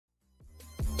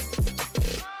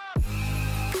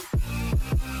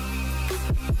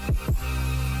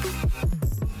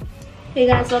Hey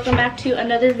guys, welcome back to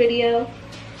another video.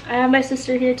 I have my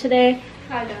sister here today.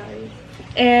 Hi guys.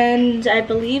 And I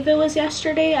believe it was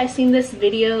yesterday I seen this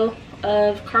video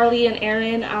of Carly and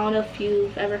Erin. I don't know if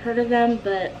you've ever heard of them,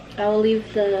 but I will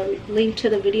leave the link to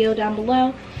the video down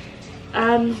below.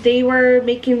 They were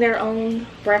making their own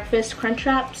breakfast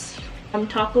Crunchwraps from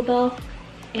Taco Bell.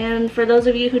 And for those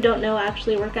of you who don't know, I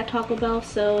actually work at Taco Bell,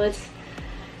 so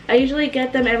I usually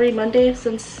get them every Monday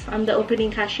since I'm the opening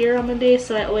cashier on Monday,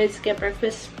 so I always get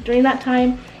breakfast during that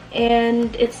time,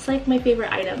 and it's like my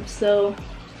favorite item. So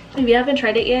if you haven't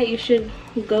tried it yet, you should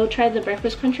go try the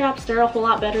breakfast Crunchwraps. They're a whole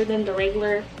lot better than the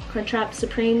regular Crunchwrap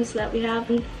Supremes that we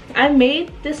have. I've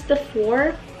made this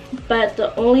before, but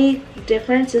the only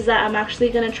difference is that I'm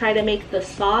actually going to try to make the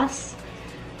sauce.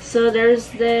 So there's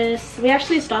this, we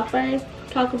actually stopped by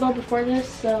Taco Bell before this,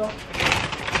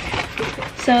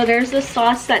 so there's this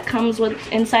sauce that comes with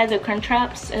inside the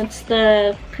Crunchwraps. It's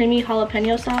the creamy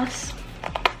jalapeno sauce,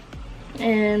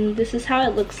 and this is how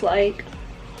it looks like.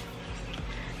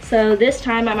 So this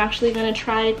time I'm actually going to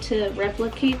try to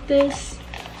replicate this.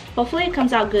 Hopefully it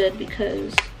comes out good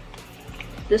because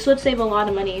this would save a lot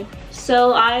of money.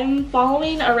 So I'm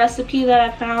following a recipe that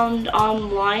I found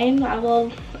online. I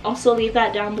will also leave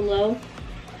that down below.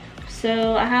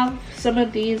 So I have some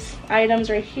of these items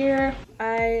right here.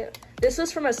 This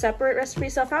was from a separate recipe,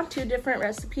 so I found two different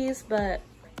recipes, but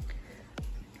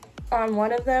on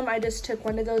one of them I just took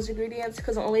one of those ingredients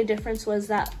because the only difference was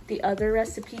that the other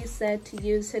recipe said to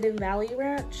use Hidden Valley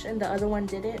Ranch and the other one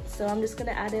didn't. So I'm just gonna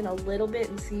add in a little bit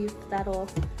and see if that'll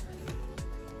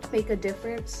make a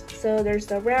difference. So there's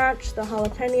the ranch, the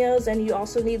jalapenos, and you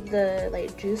also need the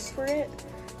like juice for it,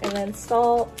 and then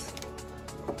salt,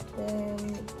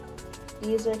 and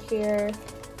these are here,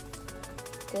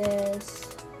 this,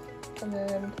 and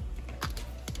then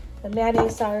the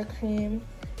mayonnaise, sour cream,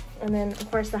 and then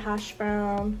of course the hash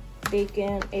brown,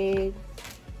 bacon, egg,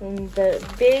 and the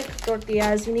big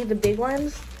tortillas. You need the big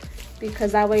ones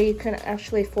because that way you can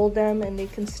actually fold them and they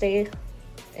can stay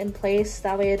in place.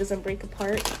 That way it doesn't break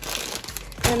apart.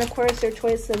 And of course your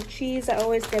choice of cheese. I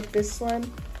always get this one.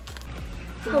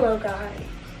 Hello guys.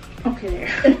 Okay,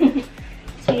 there.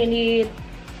 So you need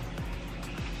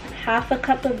half a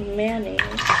cup of mayonnaise.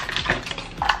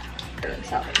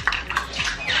 So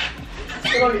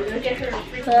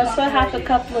that's what half a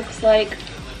cup looks like.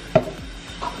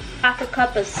 Half a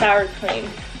cup of sour cream.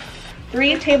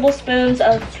 3 tablespoons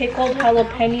of pickled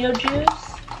jalapeno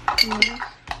juice.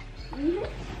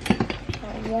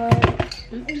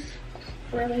 Oops.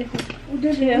 Really? What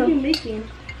are you making?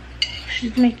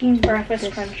 She's making breakfast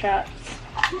Crunchwraps.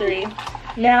 3.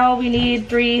 Now we need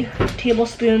 3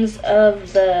 tablespoons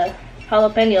of the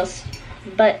jalapenos,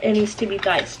 but it needs to be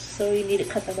diced, so we need to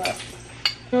cut them up.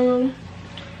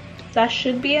 That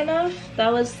should be enough.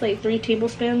 That was like 3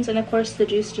 tablespoons, and of course the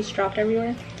juice just dropped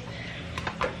everywhere.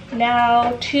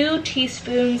 Now 2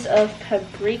 teaspoons of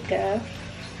paprika.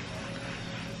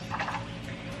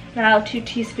 Now 2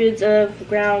 teaspoons of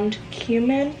ground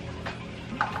cumin.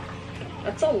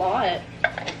 That's a lot.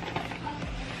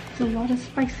 It's a lot of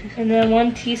spices. And then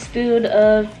 1 teaspoon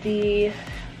of it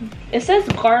says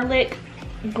garlic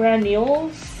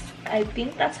granules. I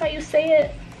think that's how you say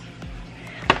it.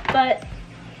 But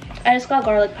I just got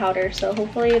garlic powder, so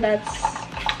hopefully that's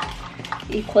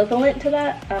equivalent to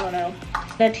that. I don't know.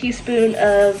 A teaspoon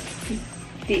of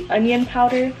the onion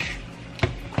powder.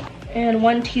 And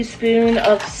 1 teaspoon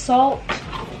of salt.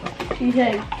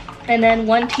 Okay. And then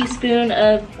 1 teaspoon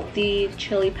of the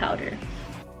chili powder.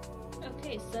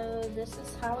 Okay, so this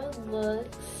is how it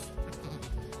looks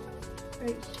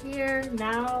right here.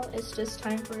 Now it's just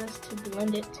time for us to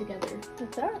blend it together.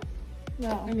 What's that?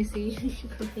 No. Let me see.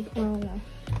 Oh no.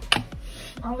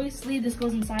 Obviously this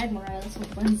goes inside Mariah, that's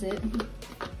what blends it.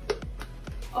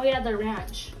 Oh yeah, the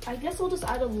ranch. I guess we'll just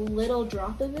add a little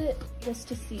drop of it just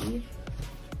to see.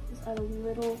 Just add a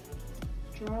little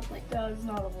drop like that. It's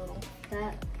not a little.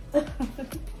 That.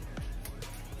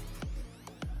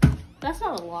 That's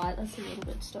not a lot, that's a little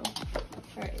bit still.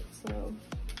 Alright, so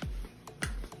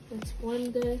let's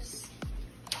blend this.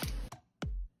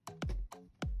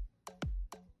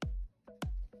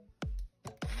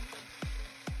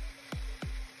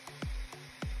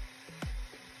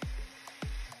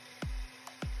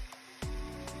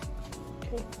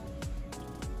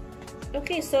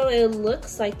 Okay, so it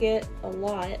looks like it a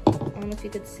lot. I don't know if you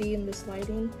could see in this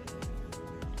lighting,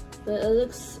 but it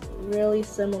looks really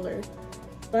similar.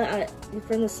 But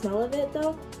from the smell of it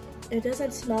though, it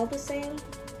doesn't smell the same,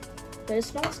 but it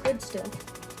smells good still.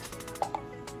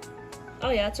 Oh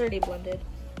yeah, it's already blended.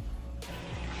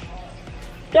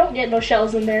 Don't get no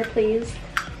shells in there, please.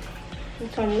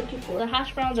 That's what I'm looking for. The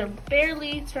hash browns are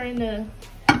barely starting to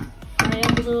fry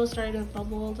up a little, starting to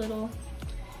bubble a little.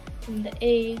 And the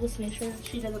eggs, make sure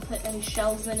she doesn't put any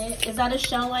shells in it. Is that a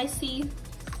shell I see?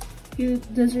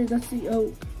 That's the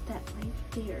yolk. That right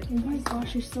there. Oh my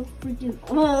gosh, you're so freaking.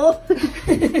 Oh!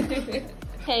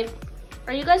 Hey,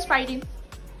 are you guys fighting?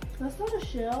 That's not a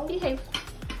shell. Behave.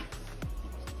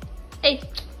 Hey,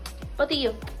 both of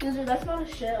you. That's not a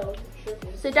shell.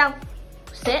 Sit down.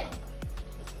 Sit.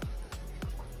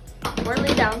 Or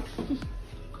lay down.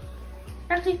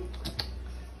 Roxy.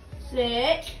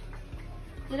 Sit.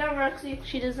 Sit down, Roxy.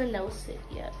 She doesn't know sit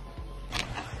yet.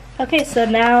 Okay, so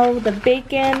now the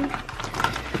bacon.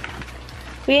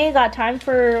 We ain't got time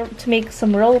to make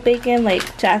some real bacon,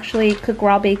 like to actually cook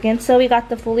raw bacon. So we got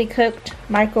the fully cooked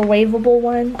microwavable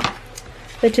one,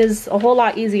 which is a whole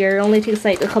lot easier. It only takes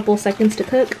like a couple seconds to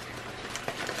cook.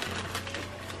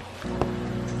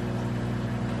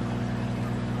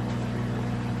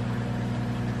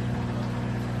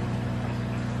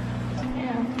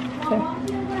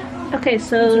 Okay,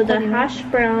 so the hash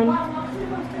brown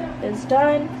is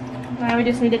done. Now we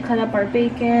just need to cut up our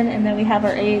bacon, and then we have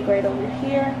our egg right over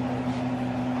here.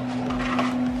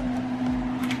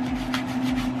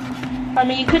 I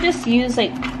mean, you could just use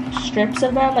like strips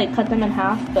of them, like cut them in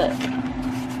half, but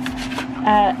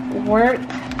at work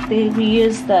we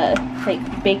use the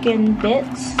like bacon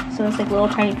bits, so it's like little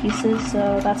tiny pieces,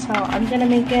 so that's how I'm gonna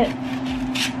make it.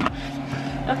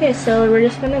 Okay, so we're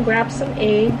just gonna grab some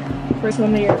egg for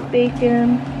some of your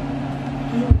bacon,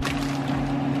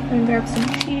 and grab some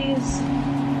cheese,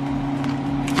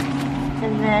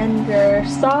 and then your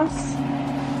sauce.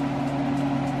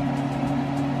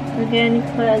 Again, you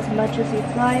can put as much as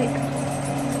you'd like.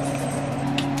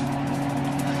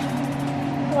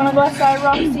 You wanna go outside,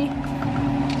 Roxy?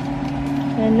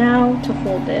 And now to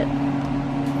fold it.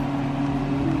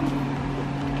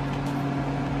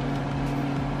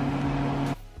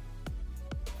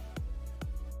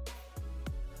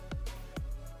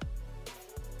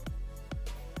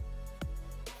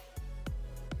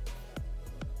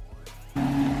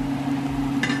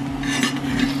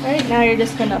 Alright, now you're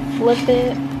just gonna flip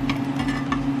it.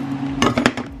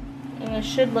 And it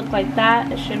should look like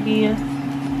that. It should be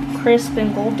crisp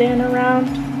and golden around.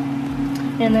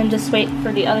 And then just wait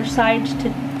for the other side to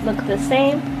look the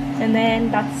same. And then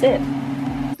that's it.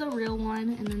 This is the real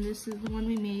one, and then this is the one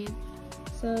we made.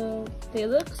 So they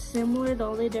look similar. The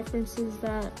only difference is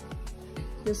that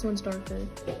this one's darker.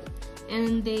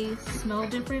 And they smell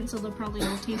different, so they'll probably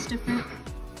all taste different.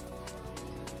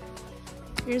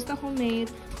 Here's the homemade.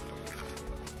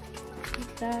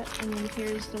 Like that, and then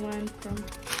here's the one from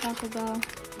Taco Bell.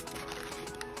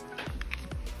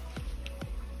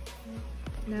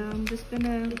 Now I'm just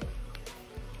gonna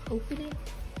open it.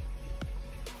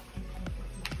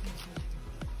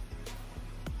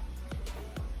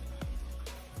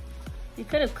 You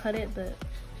could have cut it, but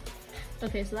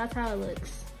okay, so that's how it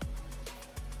looks.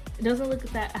 It doesn't look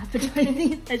that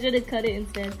appetizing. I should have cut it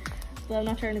instead, but I'm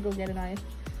not trying to go get a knife.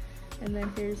 And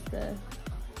then here's the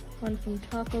one from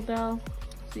Taco Bell.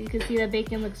 So you can see the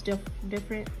bacon looks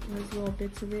different. There's little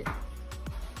bits of it.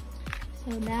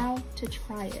 So now to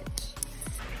try it.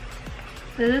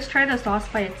 So let's try the sauce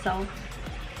by itself.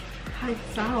 By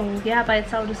itself? Yeah, by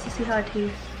itself, just to see how it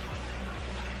tastes.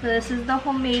 So this is the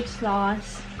homemade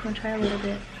sauce. I'm gonna try a little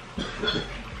bit.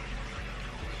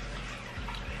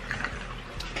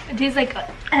 It tastes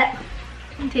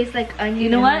like onion. You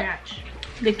know what? Ranch.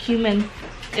 The cumin.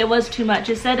 It was too much.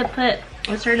 It said to put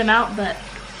a certain amount, but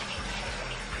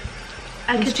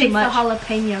I could taste the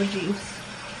jalapeno juice.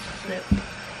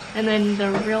 And then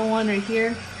the real one right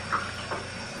here.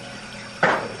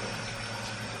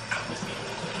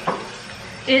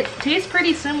 It tastes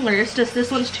pretty similar. It's just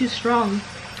this one's too strong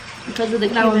because of the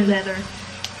cumin. That one's better.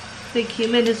 The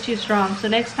cumin is too strong. So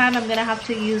next time I'm gonna have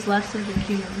to use less of the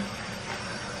cumin.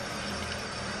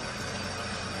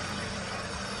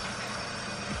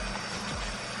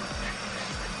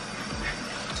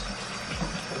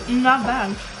 Not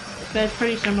bad, but it's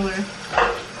pretty similar.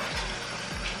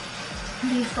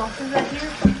 These sauces right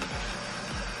here,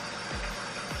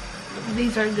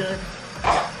 these are good.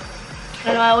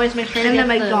 And I always make sure to get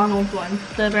the McDonald's one.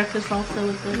 The breakfast salsa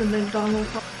with the McDonald's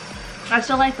one. I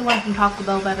still like the one from Taco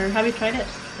Bell better. Have you tried it?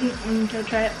 Go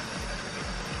try it.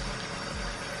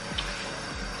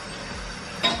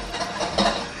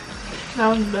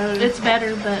 Sounds better. It's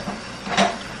better, but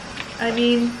I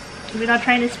mean, if you're not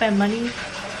trying to spend money,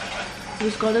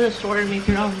 just go to the store and make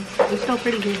your own. It's still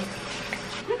pretty good.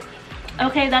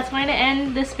 Okay, that's going to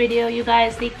end this video, you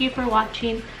guys. Thank you for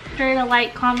watching. Be sure to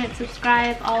like, comment,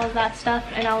 subscribe, all of that stuff,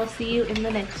 and I will see you in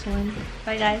the next one.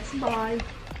 Bye, guys. Bye.